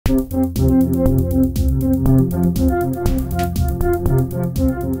Hi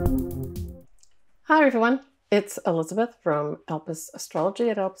everyone, it's Elizabeth from Elpis Astrology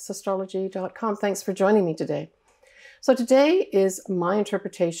at elpisastrology.com. Thanks for joining me today. So today is my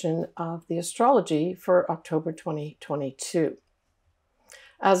interpretation of the astrology for October 2022.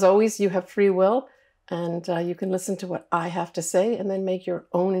 As always, you have free will and you can listen to what I have to say and then make your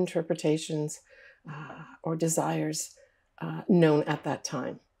own interpretations or desires known at that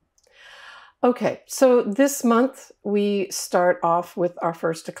time. Okay, so this month we start off with our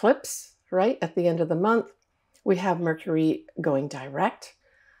first eclipse, right? At the end of the month, we have Mercury going direct.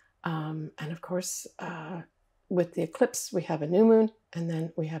 And of course, with the eclipse, we have a new moon and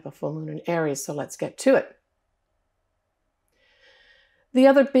then we have a full moon in Aries. So let's get to it. The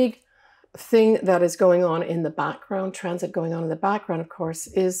other big thing that is going on in the background, transit going on in the background, of course,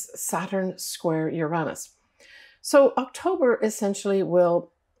 is Saturn Square Uranus. So October essentially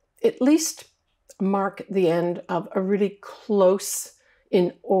will at least mark the end of a really close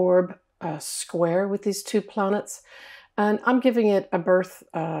in orb square with these two planets. And I'm giving it a birth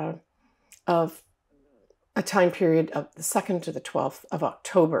of a time period of the 2nd to the 12th of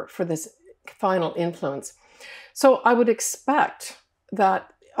October for this final influence. So I would expect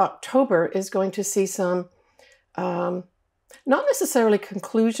that October is going to see some, not necessarily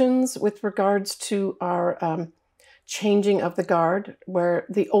conclusions with regards to our changing of the guard, where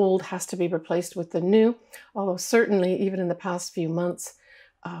the old has to be replaced with the new, although certainly even in the past few months,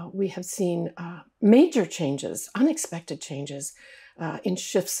 we have seen major changes, unexpected changes in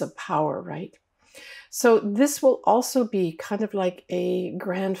shifts of power, right? So this will also be kind of like a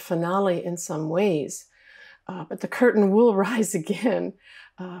grand finale in some ways, but the curtain will rise again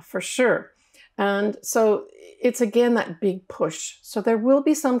for sure. And so it's again that big push. So there will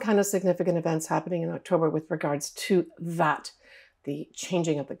be some kind of significant events happening in October with regards to that, the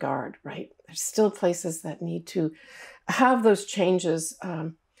changing of the guard, right? There's still places that need to have those changes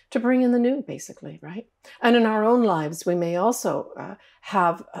to bring in the new, basically, right? And in our own lives, we may also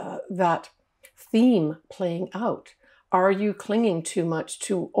have that theme playing out. Are you clinging too much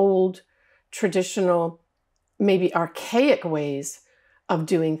to old, traditional, maybe archaic ways of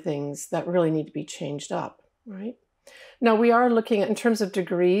doing things that really need to be changed up, right? Now we are looking at, in terms of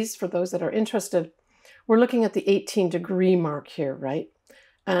degrees, for those that are interested, we're looking at the 18-degree mark here, right?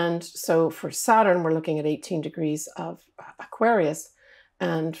 And so for Saturn, we're looking at 18 degrees of Aquarius.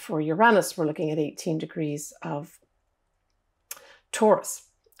 And for Uranus, we're looking at 18 degrees of Taurus.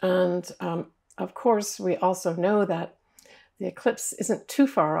 And of course, we also know that the eclipse isn't too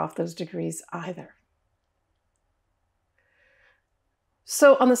far off those degrees either.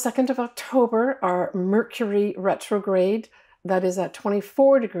 So on the 2nd of October, our Mercury retrograde, that is at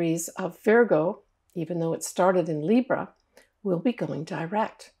 24 degrees of Virgo, even though it started in Libra, will be going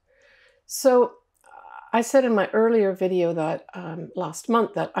direct. So I said in my earlier video that last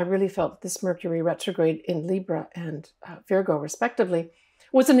month that I really felt this Mercury retrograde in Libra and Virgo respectively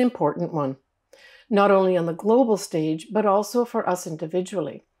was an important one, not only on the global stage, but also for us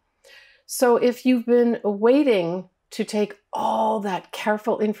individually. So if you've been waiting to take all that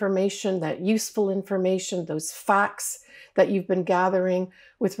careful information, that useful information, those facts that you've been gathering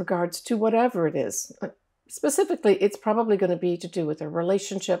with regards to whatever it is, specifically, it's probably going to be to do with a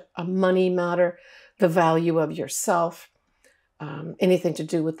relationship, a money matter, the value of yourself, anything to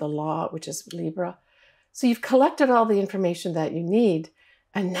do with the law, which is Libra. So you've collected all the information that you need,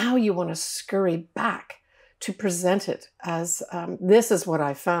 and now you want to scurry back to present it as this is what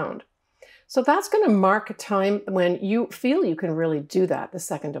I found. So that's going to mark a time when you feel you can really do that, the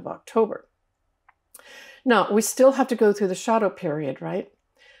 2nd of October. Now, we still have to go through the shadow period, right?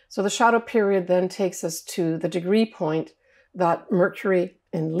 So the shadow period then takes us to the degree point that Mercury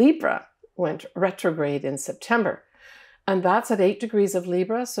in Libra went retrograde in September. And that's at 8 degrees of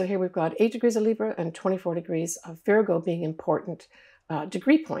Libra. So here we've got 8 degrees of Libra and 24 degrees of Virgo being important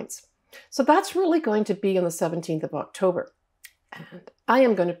degree points. So that's really going to be on the 17th of October. And I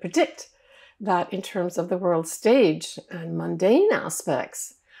am going to predict that in terms of the world stage and mundane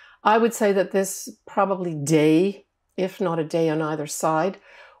aspects, I would say that this probably day, if not a day on either side,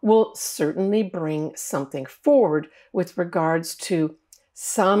 will certainly bring something forward with regards to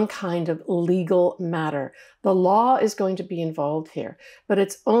some kind of legal matter. The law is going to be involved here, but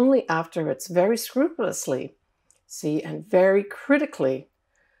it's only after it's very scrupulously, and very critically,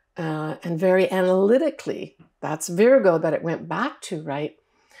 and very analytically, that's Virgo that it went back to, right,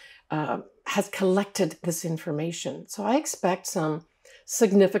 has collected this information. So I expect some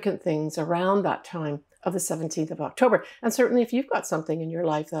significant things around that time of the 17th of October. And certainly if you've got something in your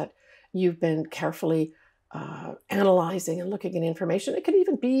life that you've been carefully analyzing and looking at information. It could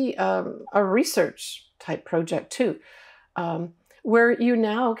even be a research type project too, where you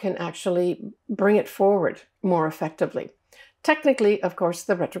now can actually bring it forward more effectively. Technically, of course,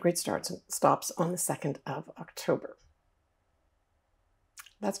 the retrograde stops on the 2nd of October.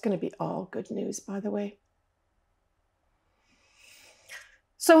 That's going to be all good news, by the way.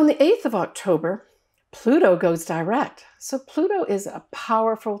 So on the 8th of October, Pluto goes direct. So Pluto is a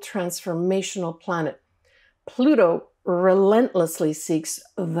powerful transformational planet. Pluto relentlessly seeks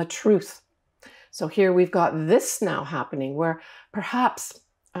the truth. So here we've got this now happening where perhaps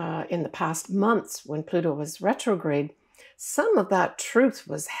in the past months when Pluto was retrograde, some of that truth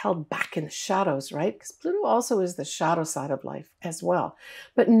was held back in the shadows, right? Because Pluto also is the shadow side of life as well.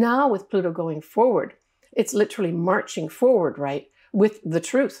 But now with Pluto going forward, it's literally marching forward, right, with the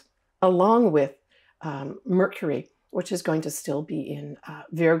truth, along with Mercury, which is going to still be in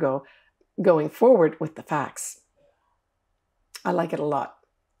Virgo, going forward with the facts. I like it a lot.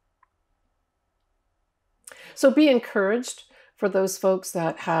 So be encouraged for those folks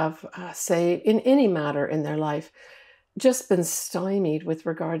that have, say, in any matter in their life, just been stymied with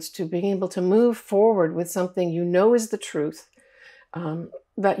regards to being able to move forward with something you know is the truth,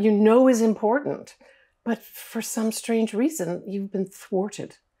 that you know is important, but for some strange reason, you've been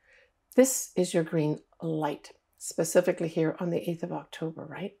thwarted. This is your green light, specifically here on the 8th of October,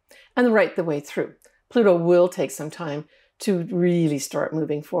 right? And right the way through. Pluto will take some time to really start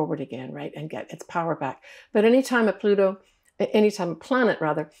moving forward again, right? And get its power back. But anytime a planet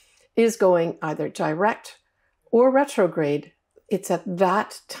rather, is going either direct or retrograde, it's at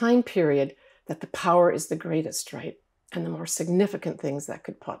that time period that the power is the greatest, right? And the more significant things that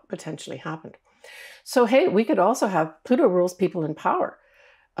could potentially happen. So, hey, we could also have Pluto rules people in power.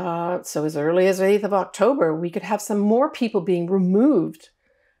 So as early as the 8th of October, we could have some more people being removed,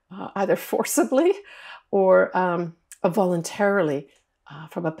 either forcibly or voluntarily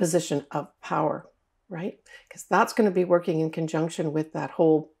from a position of power, right? Because that's going to be working in conjunction with that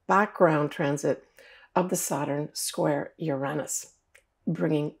whole background transit of the Saturn Square Uranus,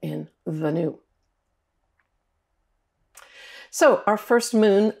 bringing in the new. So our first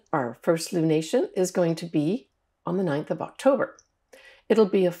moon, our first lunation, is going to be on the 9th of October. It'll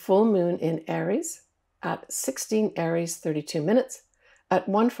be a full moon in Aries at 16 Aries 32 minutes at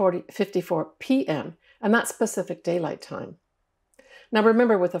 1:54 p.m. and that's Pacific Daylight Time. Now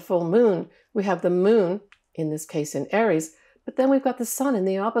remember, with a full moon, we have the moon, in this case in Aries, but then we've got the sun in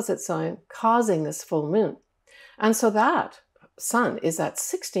the opposite sign causing this full moon. And so that sun is at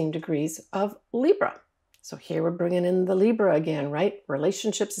 16 degrees of Libra. So here we're bringing in the Libra again, right?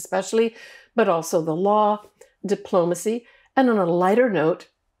 Relationships especially, but also the law, diplomacy, and on a lighter note,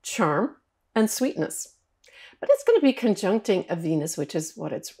 charm and sweetness. But it's going to be conjuncting a Venus, which is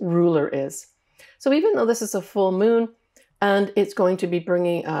what its ruler is. So even though this is a full moon and it's going to be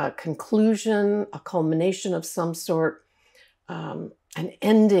bringing a conclusion, a culmination of some sort, an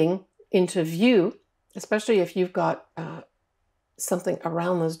ending into view, especially if you've got something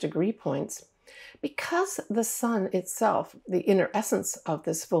around those degree points, because the sun itself, the inner essence of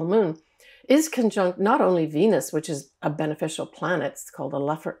this full moon, is conjunct not only Venus, which is a beneficial planet, it's called a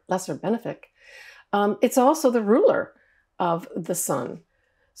lesser benefic, it's also the ruler of the sun.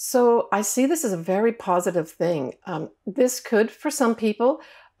 So I see this as a very positive thing. This could, for some people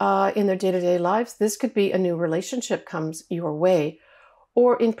in their day-to-day lives, this could be a new relationship comes your way.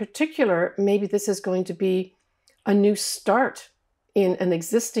 Or in particular, maybe this is going to be a new start in an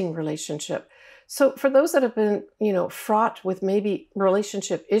existing relationship. So for those that have been, fraught with maybe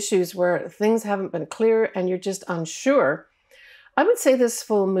relationship issues where things haven't been clear and you're just unsure, I would say this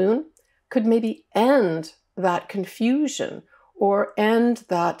full moon could maybe end that confusion or end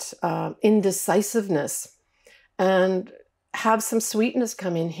that indecisiveness and have some sweetness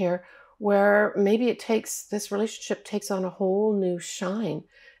come in here where maybe this relationship takes on a whole new shine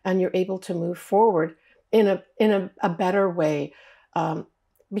and you're able to move forward in a better way.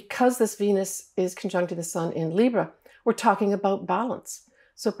 Because this Venus is conjuncting the sun in Libra, we're talking about balance.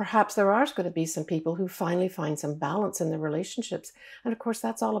 So perhaps there are going to be some people who finally find some balance in their relationships. And of course,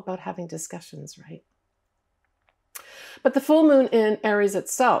 that's all about having discussions, right? But the full moon in Aries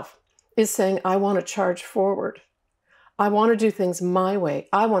itself is saying, I want to charge forward. I want to do things my way.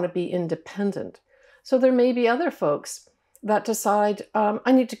 I want to be independent. So there may be other folks that decide,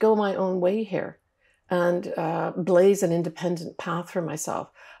 I need to go my own way here and blaze an independent path for myself,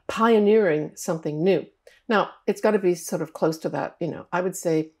 pioneering something new. Now, it's got to be sort of close to that, I would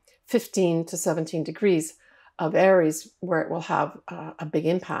say 15 to 17 degrees of Aries where it will have a big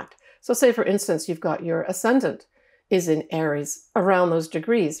impact. So say, for instance, you've got your ascendant is in Aries around those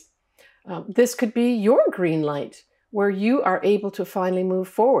degrees. This could be your green light, where you are able to finally move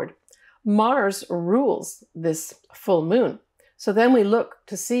forward. Mars rules this full moon. So then we look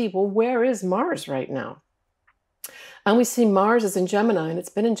to see, well, where is Mars right now? And we see Mars is in Gemini, and it's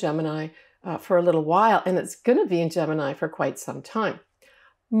been in Gemini for a little while, and it's going to be in Gemini for quite some time.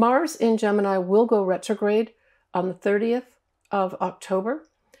 Mars in Gemini will go retrograde on the 30th of October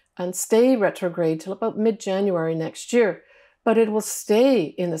and stay retrograde till about mid-January next year. But it will stay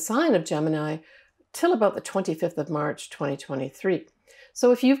in the sign of Gemini till about the 25th of March, 2023.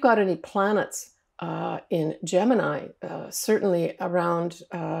 So if you've got any planets in Gemini, certainly around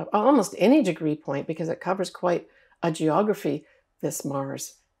almost any degree point, because it covers quite a geography, this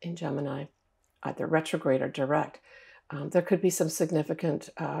Mars in Gemini, either retrograde or direct, there could be some significant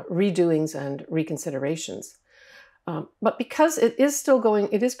redoings and reconsiderations. But because it is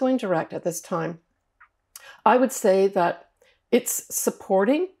going direct at this time, I would say that it's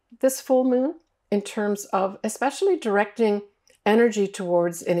supporting this full moon in terms of especially directing energy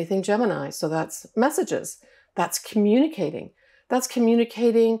towards anything Gemini. So that's messages, that's communicating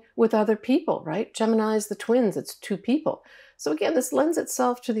with other people, right? Gemini is the twins, it's two people. So again, this lends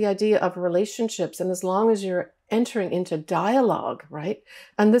itself to the idea of relationships. And as long as you're entering into dialogue, right?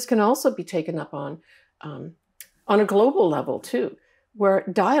 And this can also be taken up on a global level too, where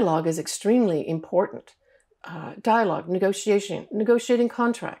dialogue is extremely important. Dialogue, negotiating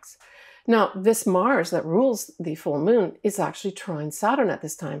contracts. Now, this Mars that rules the full moon is actually trine Saturn at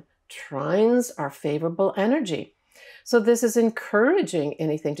this time. Trines are favorable energy. So this is encouraging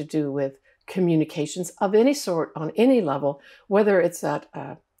anything to do with communications of any sort on any level, whether it's at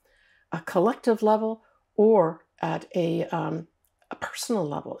a collective level or at a personal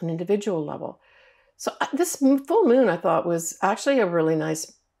level, an individual level. So this full moon, I thought, was actually a really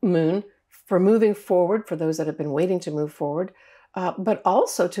nice moon for moving forward, for those that have been waiting to move forward, but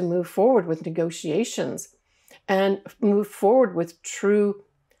also to move forward with negotiations and move forward with true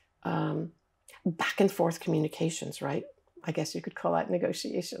back and forth communications, right? I guess you could call that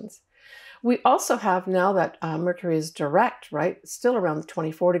negotiations. We also have, now that Mercury is direct, right, still around the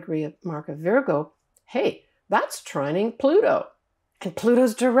 24-degree mark of Virgo, hey, that's trining Pluto, and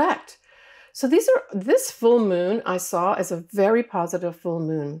Pluto's direct. So this full moon I saw as a very positive full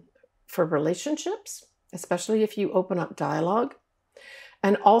moon for relationships, especially if you open up dialogue,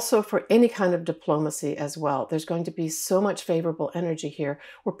 and also for any kind of diplomacy as well. There's going to be so much favorable energy here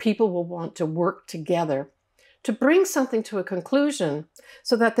where people will want to work together to bring something to a conclusion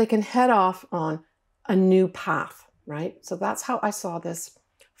so that they can head off on a new path, right? So that's how I saw this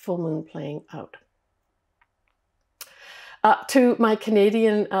full moon playing out. To my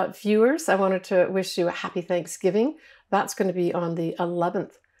Canadian viewers, I wanted to wish you a happy Thanksgiving. That's going to be on the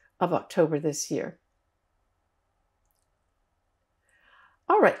 11th of October this year.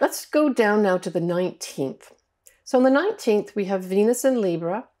 All right, let's go down now to the 19th. So on the 19th, we have Venus in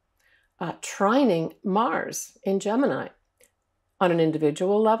Libra trining Mars in Gemini. On an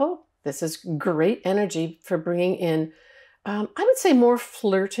individual level, this is great energy for bringing in, I would say, more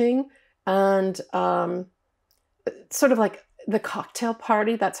flirting and sort of like the cocktail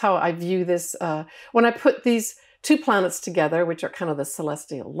party. That's how I view this. When I put these two planets together, which are kind of the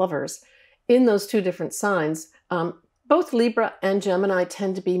celestial lovers, in those two different signs, both Libra and Gemini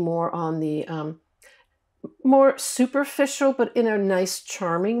tend to be more on the more superficial, but in a nice,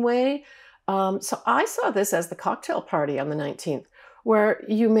 charming way. So I saw this as the cocktail party on the 19th, where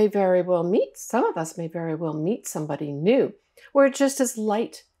you may very well meet, some of us may very well meet somebody new, where it just is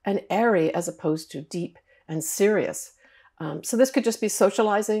light and airy as opposed to deep and serious. So this could just be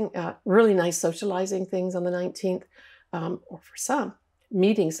socializing, really nice socializing things on the 19th, or for some,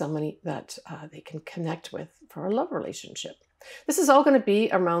 meeting somebody that they can connect with for a love relationship. This is all going to be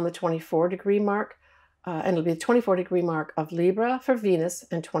around the 24-degree mark, and it'll be the 24-degree mark of Libra for Venus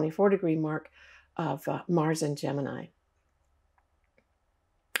and 24-degree mark of Mars and Gemini.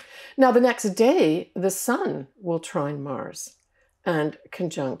 Now, the next day, the Sun will trine Mars and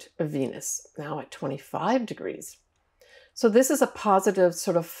conjunct Venus, now at 25 degrees. So this is a positive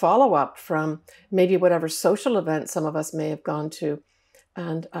sort of follow-up from maybe whatever social event some of us may have gone to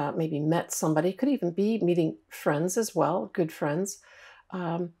and maybe met somebody, could even be meeting friends as well, good friends,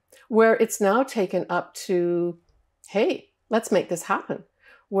 where it's now taken up to, hey, let's make this happen,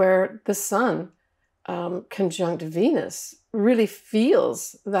 where the Sun conjunct Venus really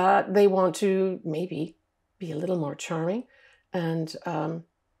feels that they want to maybe be a little more charming and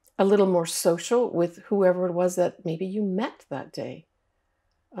a little more social with whoever it was that maybe you met that day.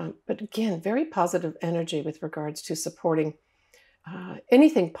 But again, very positive energy with regards to supporting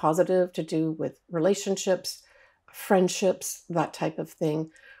anything positive to do with relationships, friendships, that type of thing,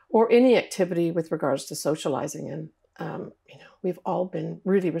 or any activity with regards to socializing. And, we've all been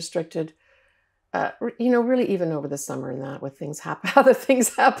really restricted, really even over the summer and that with things other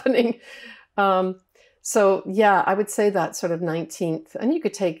things happening. So yeah, I would say that sort of 19th, and you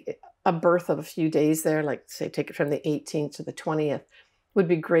could take a berth of a few days there, like say, take it from the 18th to the 20th, would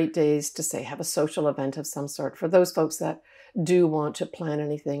be great days to say, have a social event of some sort for those folks that do want to plan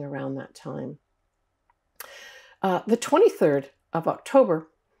anything around that time. The 23rd of October,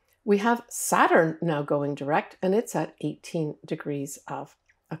 we have Saturn now going direct, and it's at 18 degrees of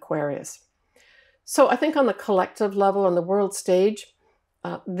Aquarius. So I think on the collective level, on the world stage,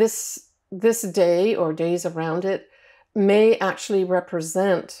 this day or days around it may actually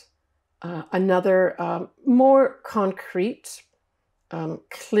represent another more concrete,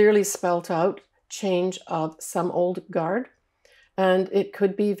 clearly spelt out change of some old guard. And it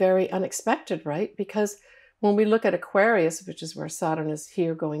could be very unexpected, right? Because when we look at Aquarius, which is where Saturn is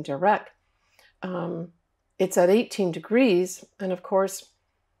here going direct, it's at 18 degrees. And of course,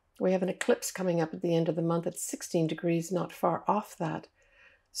 we have an eclipse coming up at the end of the month at 16 degrees, not far off that.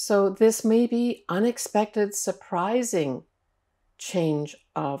 So this may be unexpected, surprising change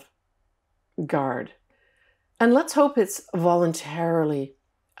of guard. And let's hope it's voluntarily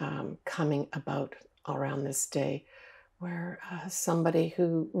coming about around this day, where somebody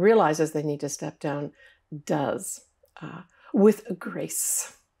who realizes they need to step down does, with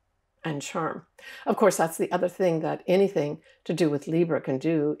grace and charm. Of course, that's the other thing that anything to do with Libra can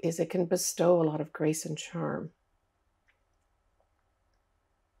do, is it can bestow a lot of grace and charm.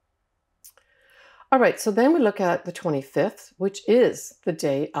 All right, so then we look at the 25th, which is the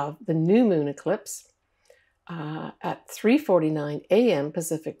day of the new moon eclipse at 3:49 a.m.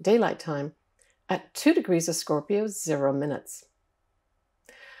 Pacific Daylight Time at 2 degrees of Scorpio, 0 minutes.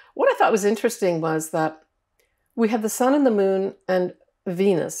 What I thought was interesting was that we have the sun and the moon and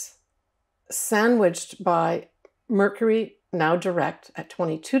Venus sandwiched by Mercury, now direct at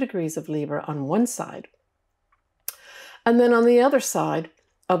 22 degrees of Libra on one side. And then on the other side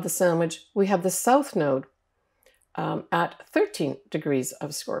of the sandwich, we have the south node at 13 degrees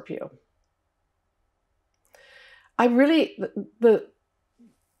of Scorpio.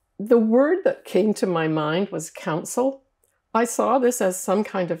 The word that came to my mind was council. I saw this as some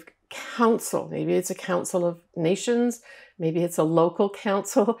kind of council. Maybe it's a council of nations. Maybe it's a local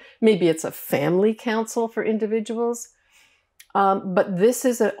council. Maybe it's a family council for individuals. But this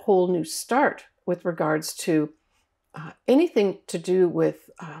is a whole new start with regards to anything to do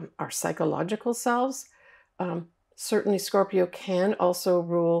with our psychological selves. Certainly Scorpio can also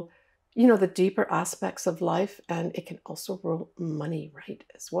rule, the deeper aspects of life, and it can also rule money, right,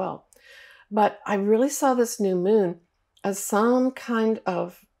 as well. But I really saw this new moon as some kind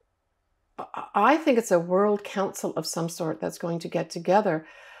of, I think it's a world council of some sort that's going to get together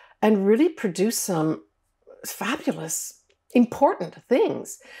and really produce some fabulous, important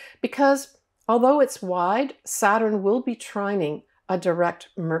things. Because although it's wide, Saturn will be trining a direct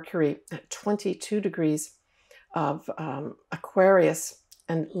Mercury at 22 degrees of Aquarius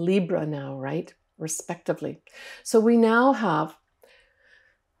and Libra now, right, respectively. So we now have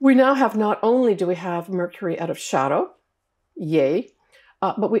not only do we have Mercury out of shadow, yay,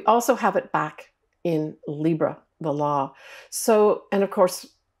 but we also have it back in Libra, the law. So, and of course,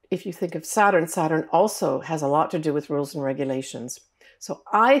 if you think of Saturn, Saturn also has a lot to do with rules and regulations. So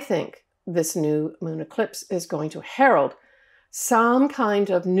I think this new moon eclipse is going to herald some kind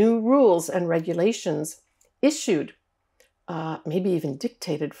of new rules and regulations issued, maybe even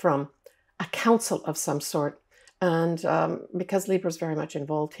dictated from a council of some sort. And because Libra is very much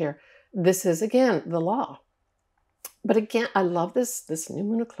involved here, this is, again, the law. But again, I love this. This new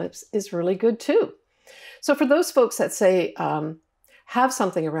moon eclipse is really good too. So for those folks that say, have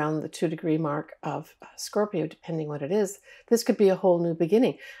something around the 2-degree mark of Scorpio, depending what it is, this could be a whole new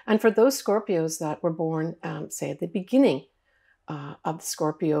beginning. And for those Scorpios that were born, say, at the beginning of the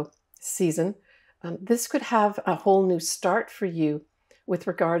Scorpio season, this could have a whole new start for you with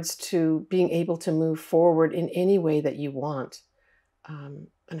regards to being able to move forward in any way that you want. And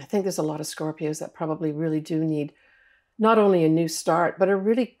I think there's a lot of Scorpios that probably really do need not only a new start, but a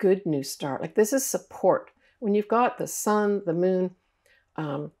really good new start. Like, this is support. When you've got the sun, the moon,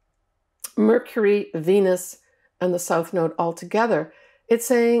 Mercury, Venus, and the South Node all together, it's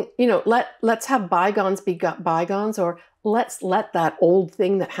saying, let's have bygones be bygones, or let's let that old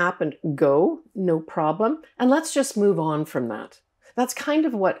thing that happened go, no problem, and let's just move on from that. That's kind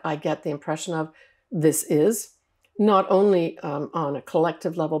of what I get the impression of this is, not only on a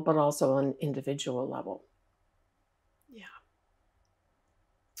collective level, but also on an individual level. Yeah.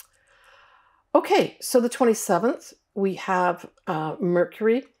 Okay, so the 27th, we have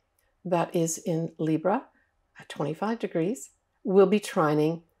Mercury that is in Libra at 25 degrees will be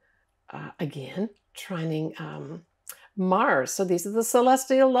trining, trining Mars. So these are the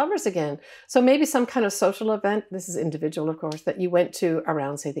celestial lovers again. So maybe some kind of social event, this is individual, of course, that you went to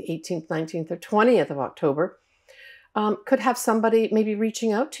around, say, the 18th, 19th, or 20th of October, could have somebody maybe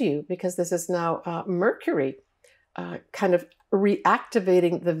reaching out to you, because this is now Mercury kind of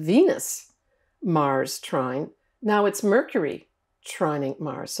reactivating the Venus-Mars trine. Now it's Mercury trining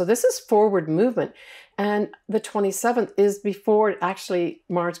Mars. So this is forward movement. And the 27th is before actually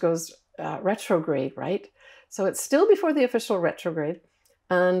Mars goes retrograde, right? So it's still before the official retrograde.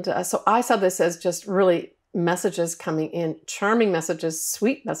 And so I saw this as just really messages coming in, charming messages,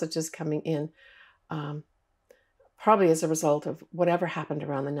 sweet messages coming in, probably as a result of whatever happened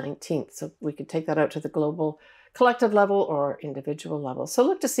around the 19th. So we could take that out to the global collective level or individual level. So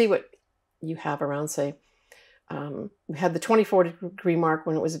look to see what you have around, say, we had the 24-degree mark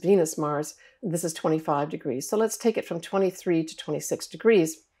when it was Venus-Mars. This is 25 degrees. So let's take it from 23 to 26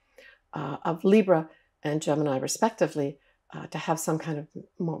 degrees of Libra and Gemini, respectively, to have some kind of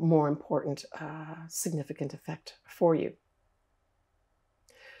more important, significant effect for you.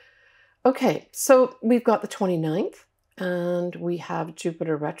 Okay, so we've got the 29th, and we have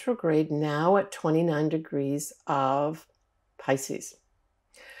Jupiter retrograde now at 29 degrees of Pisces.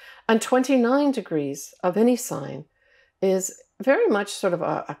 And 29 degrees of any sign is very much sort of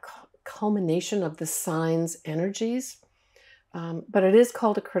a culmination of the sign's energies, but it is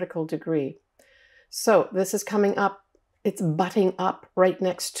called a critical degree. So this is coming up, it's butting up right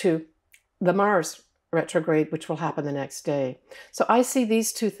next to the Mars retrograde, which will happen the next day. So I see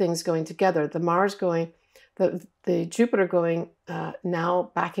these two things going together, the Mars going, the Jupiter going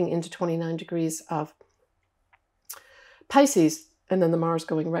now backing into 29 degrees of Pisces, and then the Mars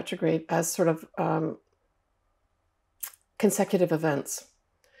going retrograde as sort of consecutive events.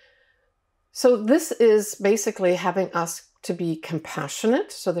 So this is basically having us to be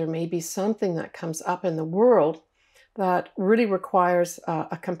compassionate. So there may be something that comes up in the world that really requires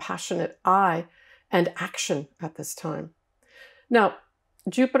a compassionate eye and action at this time. Now,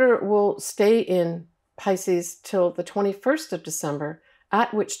 Jupiter will stay in Pisces till the 21st of December,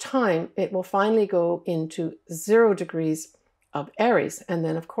 at which time it will finally go into 0 degrees of Aries, and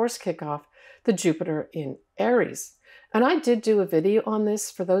then of course kick off the Jupiter in Aries. And I did do a video on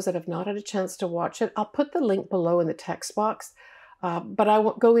this for those that have not had a chance to watch it. I'll put the link below in the text box, but I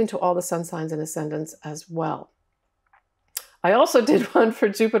won't go into all the sun signs and ascendants as well. I also did one for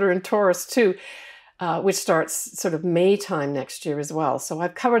Jupiter in Taurus too, which starts sort of May time next year as well. So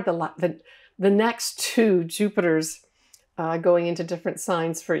I've covered the next 2 Jupiters going into different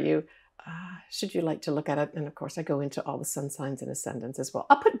signs for you, should you like to look at it. And of course, I go into all the sun signs and ascendants as well.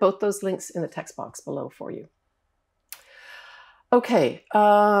 I'll put both those links in the text box below for you. Okay.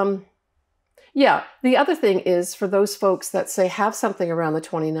 Yeah, the other thing is for those folks that say have something around the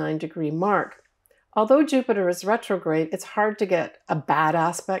 29-degree mark, although Jupiter is retrograde, it's hard to get a bad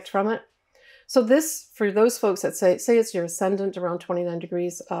aspect from it. So this, for those folks that say it's your ascendant around 29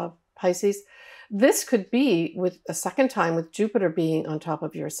 degrees of Pisces, this could be with a second time with Jupiter being on top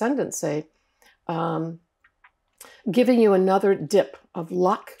of your ascendant, say, giving you another dip of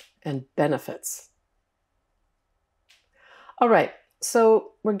luck and benefits. All right,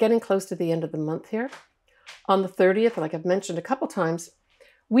 so we're getting close to the end of the month here. On the 30th, like I've mentioned a couple times,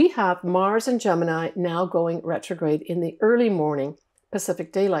 we have Mars and Gemini now going retrograde in the early morning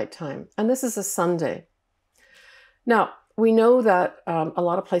Pacific Daylight Time, and this is a Sunday. Now, we know that a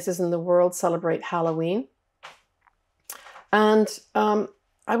lot of places in the world celebrate Halloween, and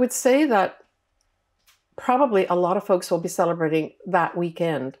I would say that probably a lot of folks will be celebrating that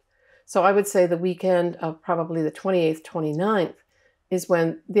weekend. So I would say the weekend of probably the 28th, 29th is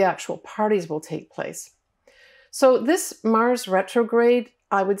when the actual parties will take place. So this Mars retrograde,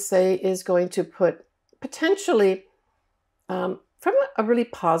 I would say, is going to put potentially, from a really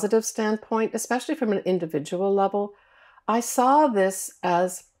positive standpoint, especially from an individual level, I saw this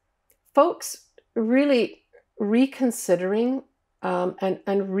as folks really reconsidering and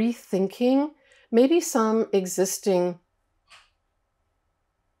rethinking maybe some existing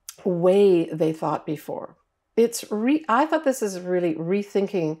way they thought before. I thought this is really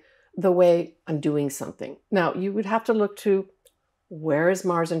rethinking the way I'm doing something. Now, you would have to look to where is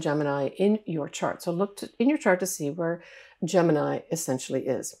Mars and Gemini in your chart. So look in your chart to see where Gemini essentially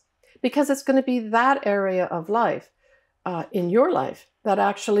is, because it's going to be that area of life in your life that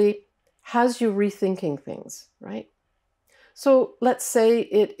actually has you rethinking things, right? So let's say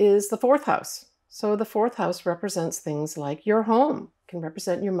it is the 4th house. So the 4th house represents things like your home, can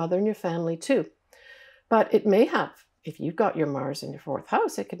represent your mother and your family too. But it may have if you've got your Mars in your 4th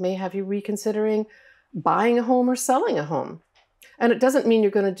house, it may have you reconsidering buying a home or selling a home. And it doesn't mean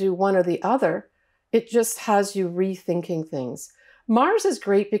you're going to do one or the other. It just has you rethinking things. Mars is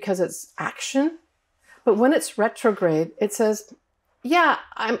great because it's action, but when it's retrograde, it says, yeah,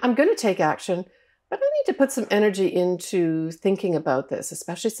 I'm going to take action, but I need to put some energy into thinking about this,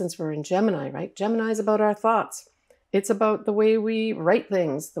 especially since we're in Gemini, right? Gemini is about our thoughts. It's about the way we write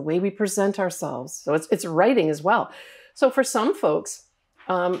things, the way we present ourselves. So it's writing as well. So for some folks,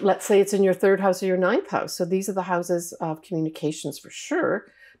 let's say it's in your 3rd house or your 9th house. So these are the houses of communications for sure,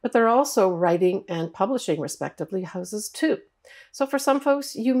 but they're also writing and publishing respectively houses too. So for some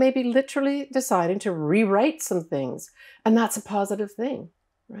folks, you may be literally deciding to rewrite some things, and that's a positive thing,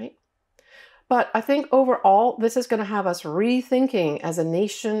 right? But I think overall, this is going to have us rethinking as a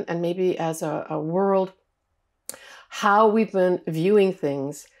nation and maybe as a world how we've been viewing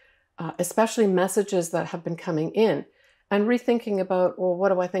things, especially messages that have been coming in, and rethinking about, well, what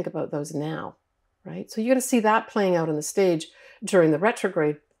do I think about those now, right? So you're going to see that playing out on the stage during the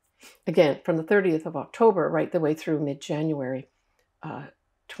retrograde, again, from the 30th of October right the way through mid-January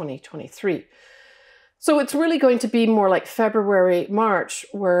 2023. So it's really going to be more like February, March,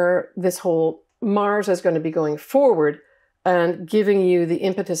 where this whole Mars is going to be going forward and giving you the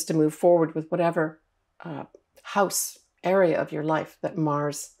impetus to move forward with whatever house area of your life that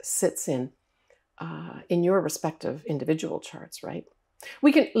Mars sits in your respective individual charts, right?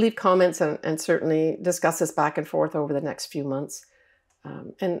 We can leave comments and certainly discuss this back and forth over the next few months.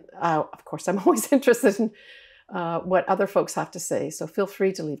 Of course, I'm always interested in what other folks have to say, so feel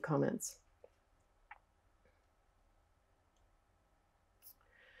free to leave comments.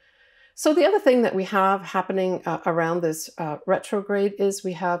 So the other thing that we have happening around this retrograde is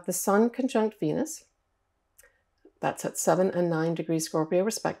we have the Sun conjunct Venus. That's at 7 and 9 degrees Scorpio,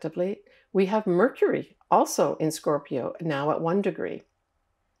 respectively. We have Mercury also in Scorpio, now at 1 degree.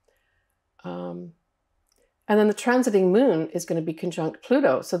 And then the transiting moon is going to be conjunct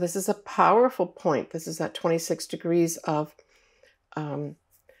Pluto. So this is a powerful point. This is at 26 degrees of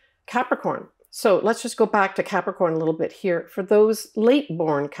Capricorn. So let's just go back to Capricorn a little bit here. For those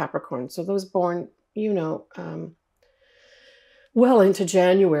late-born Capricorn, so those born, well into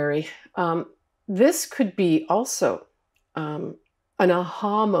January, this could be also an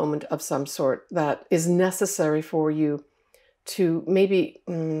aha moment of some sort that is necessary for you to maybe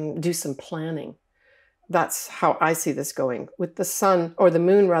do some planning. That's how I see this going. With the sun, or the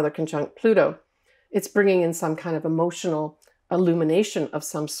moon rather, conjunct Pluto, it's bringing in some kind of emotional illumination of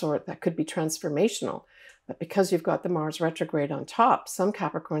some sort that could be transformational. But because you've got the Mars retrograde on top, some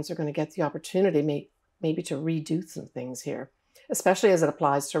Capricorns are going to get the opportunity maybe to redo some things here, especially as it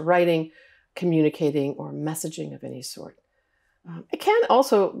applies to writing, communicating, or messaging of any sort. It can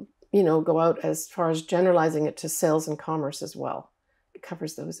also, go out as far as generalizing it to sales and commerce as well. It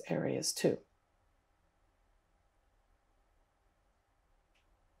covers those areas too.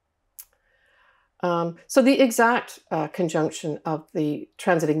 So the exact conjunction of the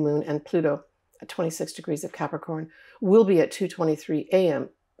transiting moon and Pluto at 26 degrees of Capricorn will be at 2:23 a.m.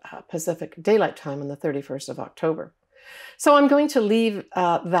 Pacific Daylight Time on the 31st of October. So I'm going to leave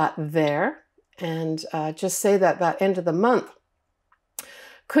that there and just say that that end of the month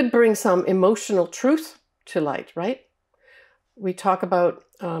could bring some emotional truth to light, right? We talk about,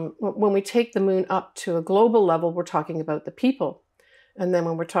 when we take the moon up to a global level, we're talking about the people. And then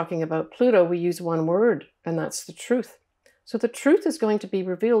when we're talking about Pluto, we use one word, and that's the truth. So the truth is going to be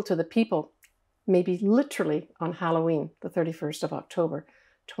revealed to the people, maybe literally on Halloween, the 31st of October,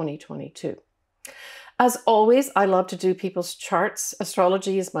 2022. As always, I love to do people's charts.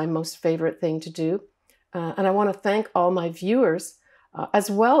 Astrology is my most favorite thing to do. And I want to thank all my viewers,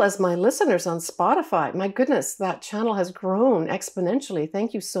 as well as my listeners on Spotify. My goodness, that channel has grown exponentially.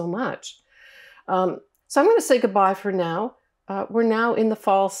 Thank you so much. So I'm going to say goodbye for now. We're now in the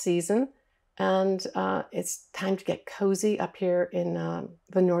fall season, and it's time to get cozy up here in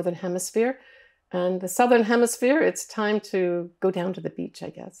the Northern Hemisphere. And the Southern Hemisphere, it's time to go down to the beach,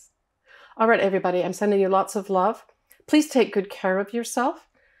 I guess. All right, everybody, I'm sending you lots of love. Please take good care of yourself.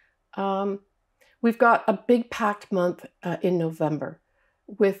 We've got a big packed month in November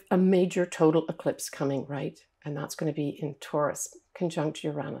with a major total eclipse coming, right? And that's going to be in Taurus, conjunct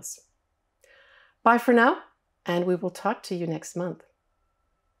Uranus. Bye for now. And we will talk to you next month.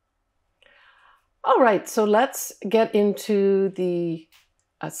 All right, so let's get into the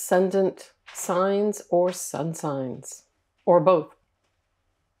ascendant signs or sun signs, or both.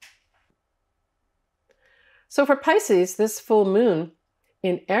 So for Pisces, this full moon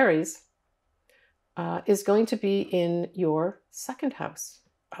in Aries is going to be in your 2nd house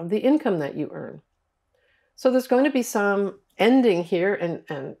of the income that you earn. So there's going to be some ending here,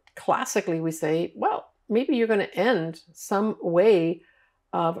 and classically we say, well, maybe you're going to end some way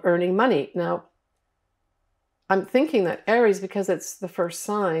of earning money. Now, I'm thinking that Aries, because it's the first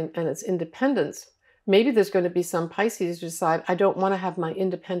sign and it's independence, maybe there's going to be some Pisces who decide, I don't want to have my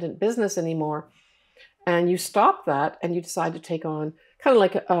independent business anymore. And you stop that and you decide to take on kind of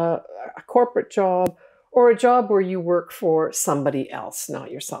like a corporate job, or a job where you work for somebody else,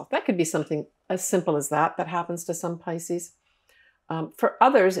 not yourself. That could be something as simple as that happens to some Pisces. For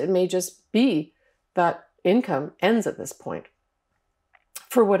others, it may just be that income ends at this point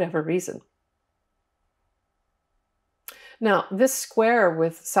for whatever reason. Now, this square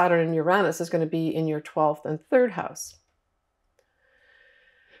with Saturn and Uranus is going to be in your 12th and 3rd house.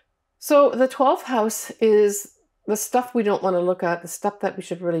 So the 12th house is the stuff we don't want to look at, the stuff that we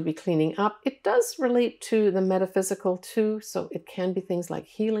should really be cleaning up. It does relate to the metaphysical too, so it can be things like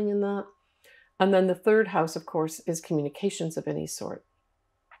healing in that. And then the 3rd house, of course, is communications of any sort.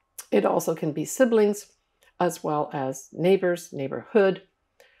 It also can be siblings, as well as neighbors, neighborhood.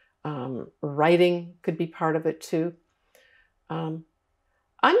 Writing could be part of it too. I'm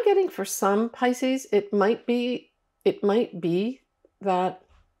getting for some Pisces, it might be that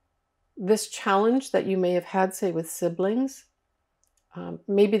this challenge that you may have had, say, with siblings,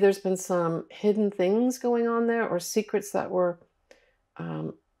 maybe there's been some hidden things going on there, or secrets that were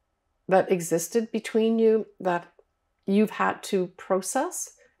that existed between you that you've had to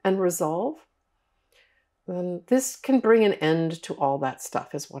process and resolve. This can bring an end to all that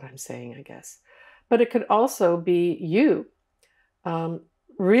stuff, is what I'm saying, I guess. But it could also be you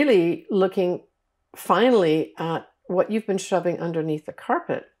really looking finally at what you've been shoving underneath the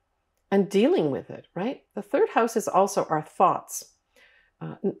carpet and dealing with it, right? The 3rd house is also our thoughts,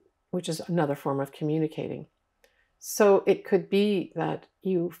 which is another form of communicating. So it could be that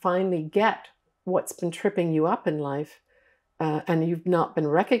you finally get what's been tripping you up in life, and you've not been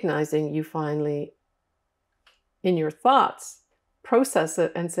recognizing. You finally, in your thoughts, process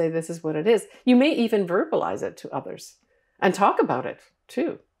it and say, this is what it is. You may even verbalize it to others and talk about it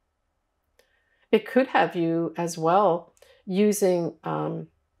too. It could have you as well using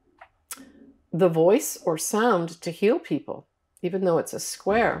the voice or sound to heal people. Even though it's a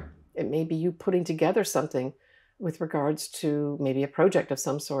square, it may be you putting together something with regards to maybe a project of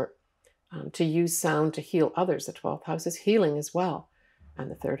some sort, to use sound to heal others. The 12th house is healing as well.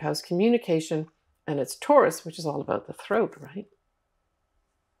 And the 3rd house, communication. And it's Taurus, which is all about the throat, right?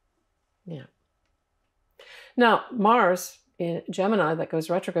 Yeah. Now, Mars in Gemini, that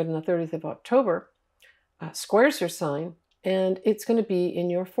goes retrograde on the 30th of October, squares your sign, and it's going to be in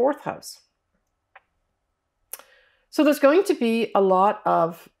your 4th house. So there's going to be a lot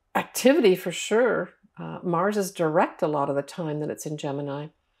of activity for sure. Mars is direct a lot of the time that it's in Gemini.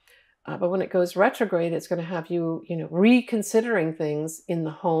 But when it goes retrograde, it's going to have you, reconsidering things in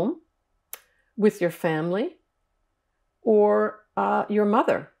the home, with your family, or your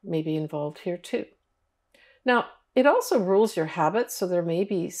mother may be involved here too. Now, it also rules your habits. So there may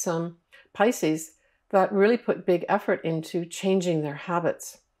be some Pisces that really put big effort into changing their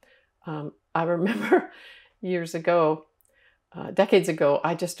habits. I remember years ago, decades ago,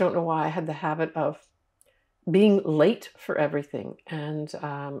 I just don't know why I had the habit of being late for everything. And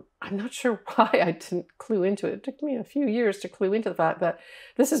I'm not sure why I didn't clue into it. It took me a few years to clue into the fact that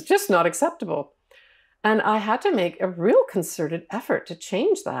this is just not acceptable. And I had to make a real concerted effort to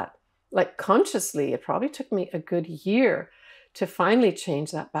change that. Like consciously, it probably took me a good year to finally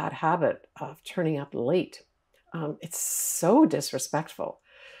change that bad habit of turning up late. It's so disrespectful.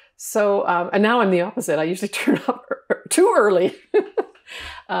 So, and now I'm the opposite. I usually turn up too early.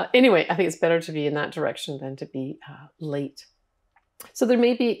 Anyway, I think it's better to be in that direction than to be late. So there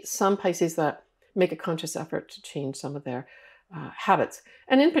may be some Pisces that make a conscious effort to change some of their habits.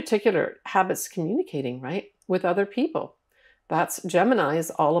 And in particular, habits communicating, right, with other people. That's Gemini is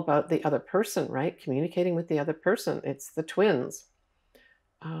all about the other person, right? Communicating with the other person. It's the twins.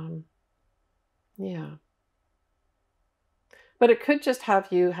 Yeah. But it could just have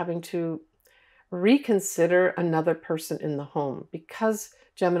you having to reconsider another person in the home, because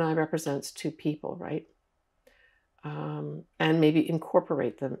Gemini represents two people, right? And maybe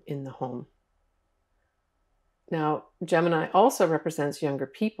incorporate them in the home. Now, Gemini also represents younger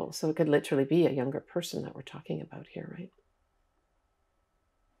people, so it could literally be a younger person that we're talking about here, right?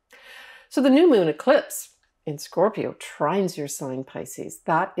 So the new moon eclipse in Scorpio trines your sign, Pisces.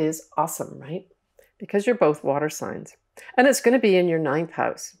 That is awesome, right? Because you're both water signs. And it's going to be in your 9th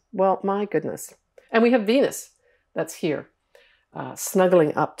house. Well, my goodness. And we have Venus that's here,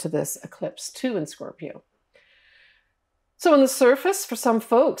 snuggling up to this eclipse too in Scorpio. So on the surface, for some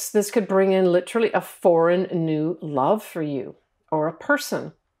folks, this could bring in literally a foreign new love for you, or a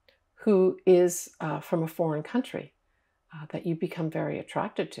person who is from a foreign country that you become very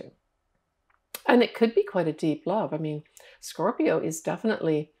attracted to. And it could be quite a deep love. I mean, Scorpio is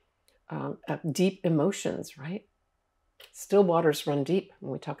definitely deep emotions, right? Still waters run deep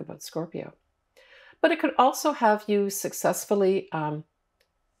when we talk about Scorpio. But it could also have you successfully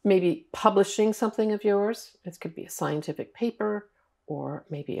maybe publishing something of yours. It could be a scientific paper or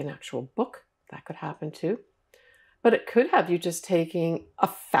maybe an actual book. That could happen too. But it could have you just taking a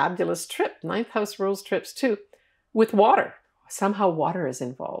fabulous trip. Ninth house rules trips too, with water. Somehow water is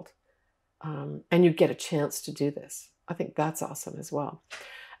involved. And you get a chance to do this. I think that's awesome as well.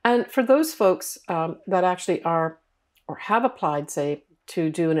 And for those folks that actually are or have applied, say,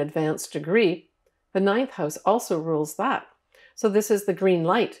 to do an advanced degree, the ninth house also rules that. So this is the green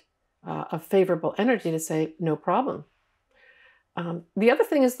light of favorable energy to say, no problem. The other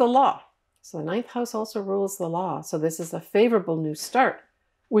thing is the law. So the ninth house also rules the law. So this is a favorable new start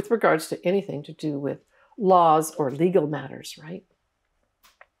with regards to anything to do with laws or legal matters, right?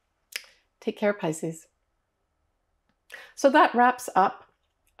 Take care, Pisces. So that wraps up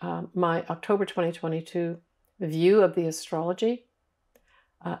my October 2022 view of the astrology.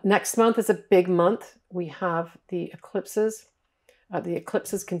 Next month is a big month. We have the eclipses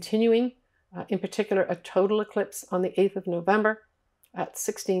continuing, in particular a total eclipse on the 8th of November at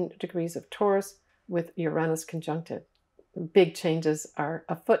 16 degrees of Taurus with Uranus conjuncted. Big changes are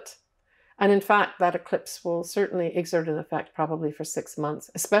afoot. And in fact, that eclipse will certainly exert an effect probably for 6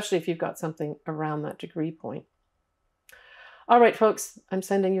 months, especially if you've got something around that degree point. All right, folks, I'm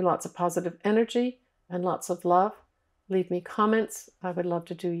sending you lots of positive energy and lots of love. Leave me comments. I would love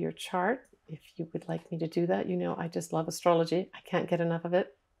to do your chart if you would like me to do that. You know, I just love astrology. I can't get enough of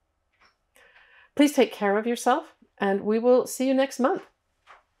it. Please take care of yourself, and we will see you next month.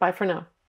 Bye for now.